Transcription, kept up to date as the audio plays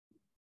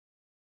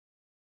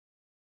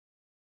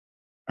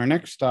Our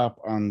next stop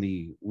on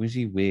the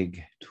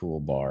WYSIWYG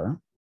toolbar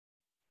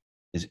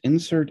is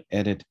Insert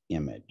Edit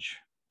Image.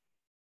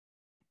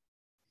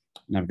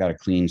 And I've got a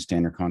clean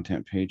standard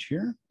content page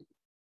here.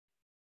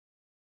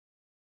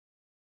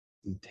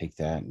 Take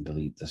that and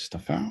delete this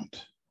stuff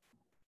out.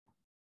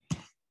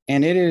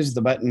 And it is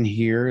the button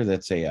here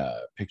that's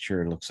a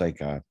picture. It looks like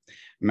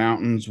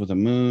mountains with a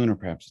moon, or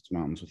perhaps it's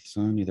mountains with the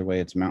sun. Either way,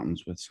 it's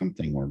mountains with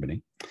something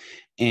orbiting.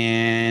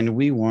 And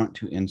we want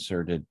to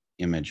insert an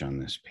image on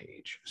this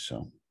page.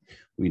 So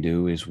we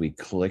do is we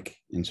click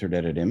Insert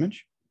Edit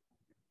Image.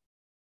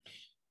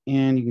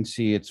 And you can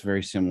see it's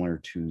very similar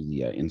to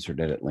the Insert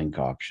Edit Link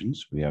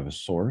options. We have a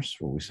source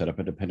where we set up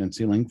a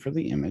dependency link for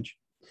the image.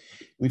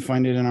 We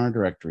find it in our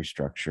directory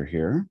structure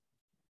here.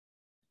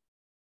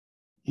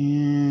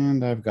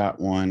 And I've got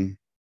one,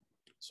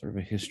 sort of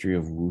a history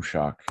of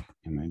WooShock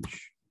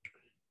image.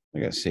 I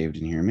got saved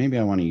in here. Maybe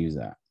I want to use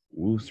that.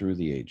 Woo Through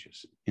the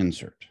Ages.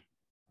 Insert.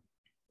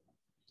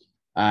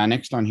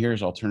 Next on here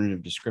is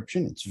alternative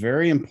description. It's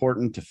very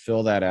important to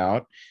fill that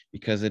out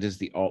because it is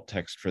the alt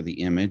text for the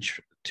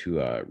image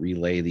to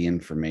relay the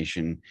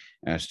information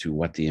as to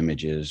what the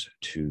image is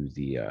to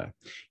the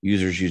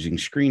users using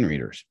screen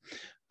readers.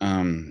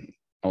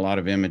 A lot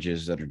of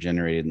images that are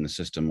generated in the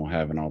system will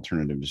have an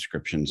alternative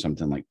description,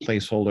 something like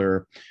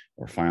placeholder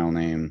or file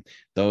name.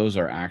 Those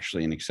are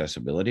actually an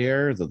accessibility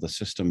error, though the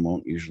system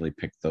won't usually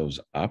pick those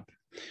up.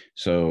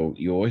 So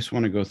you always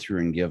want to go through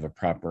and give a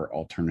proper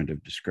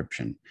alternative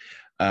description.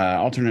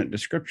 Alternate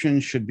description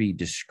should be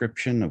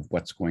description of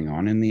what's going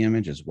on in the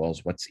image as well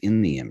as what's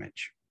in the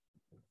image.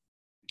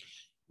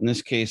 In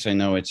this case, I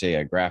know it's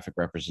a graphic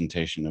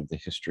representation of the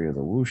history of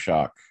the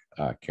WooShock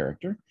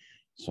character.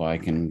 So I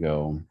can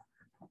go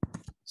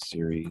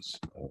series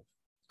of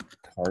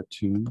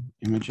cartoon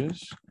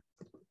images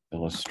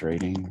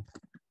illustrating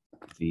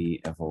the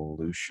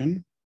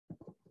evolution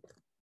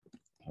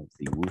of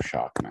the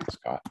WooShock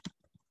mascot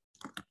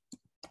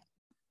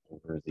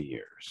over the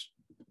years.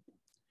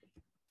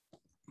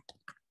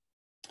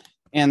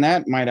 And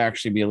that might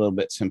actually be a little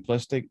bit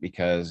simplistic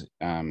because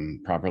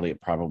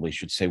it probably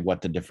should say what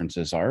the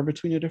differences are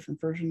between the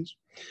different versions.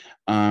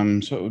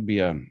 So it would be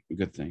a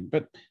good thing,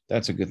 but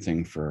that's a good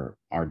thing for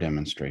our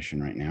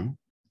demonstration right now.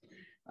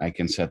 I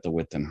can set the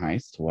width and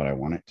height to what I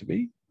want it to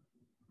be.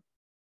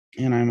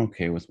 And I'm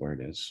okay with where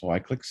it is. So I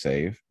click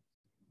Save.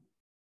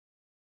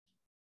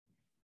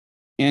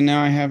 And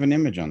now I have an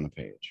image on the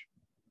page.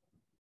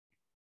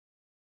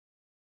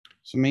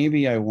 So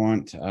maybe I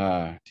want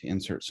to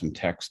insert some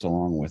text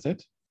along with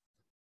it.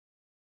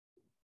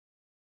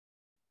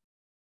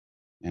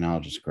 And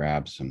I'll just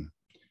grab some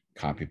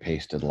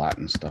copy-pasted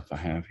Latin stuff I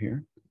have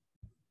here.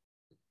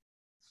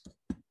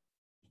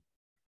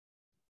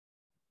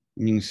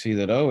 And you can see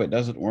that, oh, it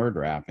doesn't word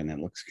wrap and it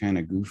looks kind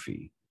of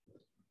goofy.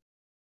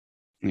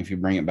 And if you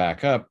bring it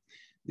back up,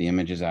 the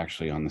image is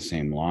actually on the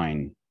same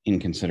line in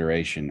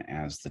consideration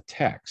as the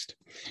text.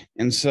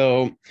 And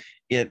so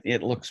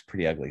it looks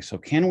pretty ugly. So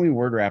can we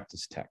word wrap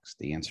this text?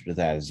 The answer to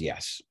that is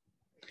yes.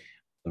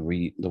 The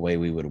way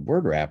we would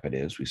word wrap it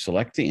is we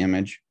select the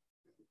image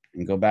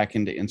and go back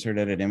into Insert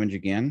Edit Image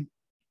again.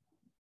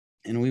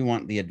 And we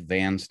want the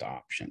advanced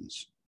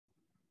options.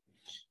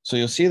 So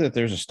you'll see that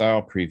there's a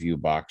style preview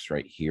box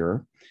right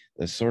here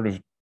that's sort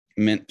of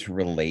meant to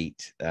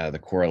relate the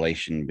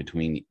correlation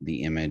between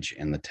the image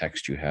and the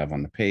text you have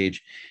on the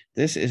page.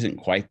 This isn't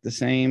quite the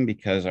same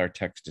because our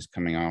text is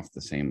coming off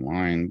the same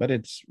line, but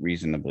it's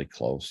reasonably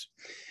close.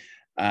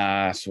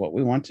 So what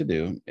we want to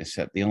do is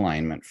set the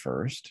alignment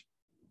first.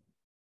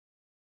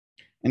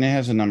 And it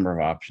has a number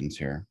of options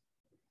here.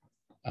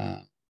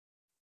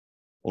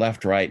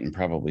 Left, right, and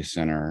probably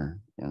center,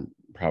 or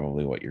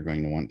probably what you're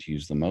going to want to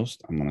use the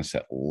most. I'm going to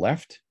set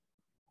left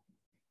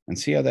and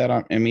see how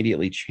that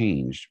immediately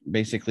changed.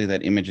 Basically,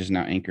 that image is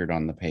now anchored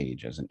on the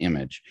page as an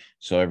image,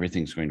 so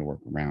everything's going to work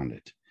around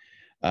it.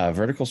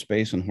 Vertical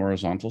space and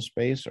horizontal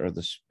space are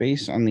the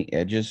space on the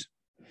edges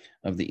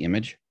of the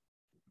image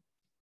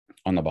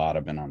on the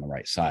bottom and on the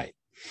right side.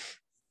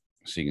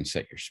 So you can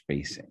set your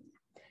spacing.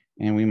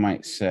 And we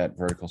might set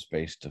vertical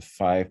space to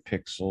 5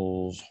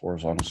 pixels,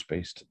 horizontal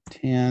space to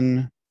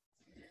 10.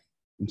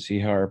 And see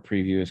how our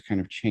preview has kind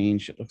of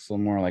changed. It looks a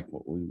little more like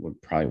what we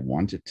would probably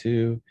want it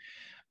to.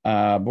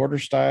 Border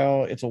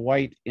style, it's a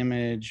white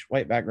image,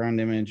 white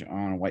background image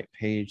on a white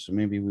page. So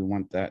maybe we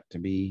want that to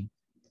be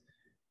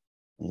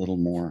a little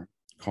more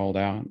called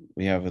out.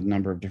 We have a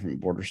number of different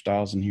border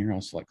styles in here.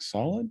 I'll select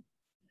solid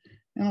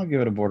and I'll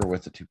give it a border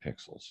width of 2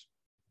 pixels.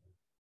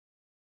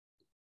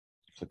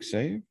 Click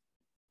Save.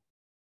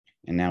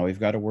 And now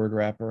we've got a word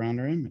wrap around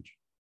our image.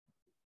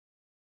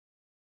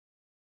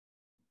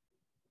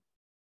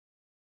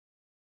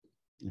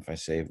 If I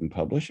save and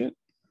publish it,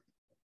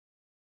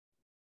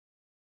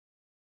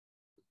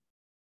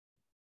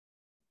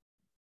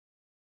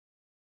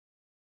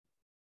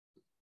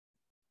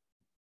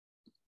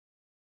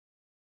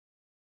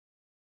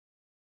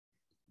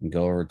 and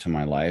go over to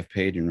my live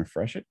page and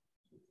refresh it,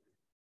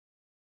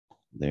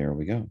 there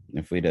we go.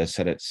 If we'd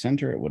set it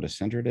center, it would have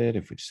centered it.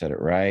 If we'd set it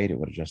right, it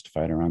would have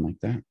justified around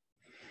like that.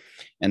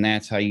 And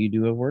that's how you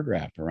do a word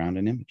wrap around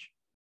an image.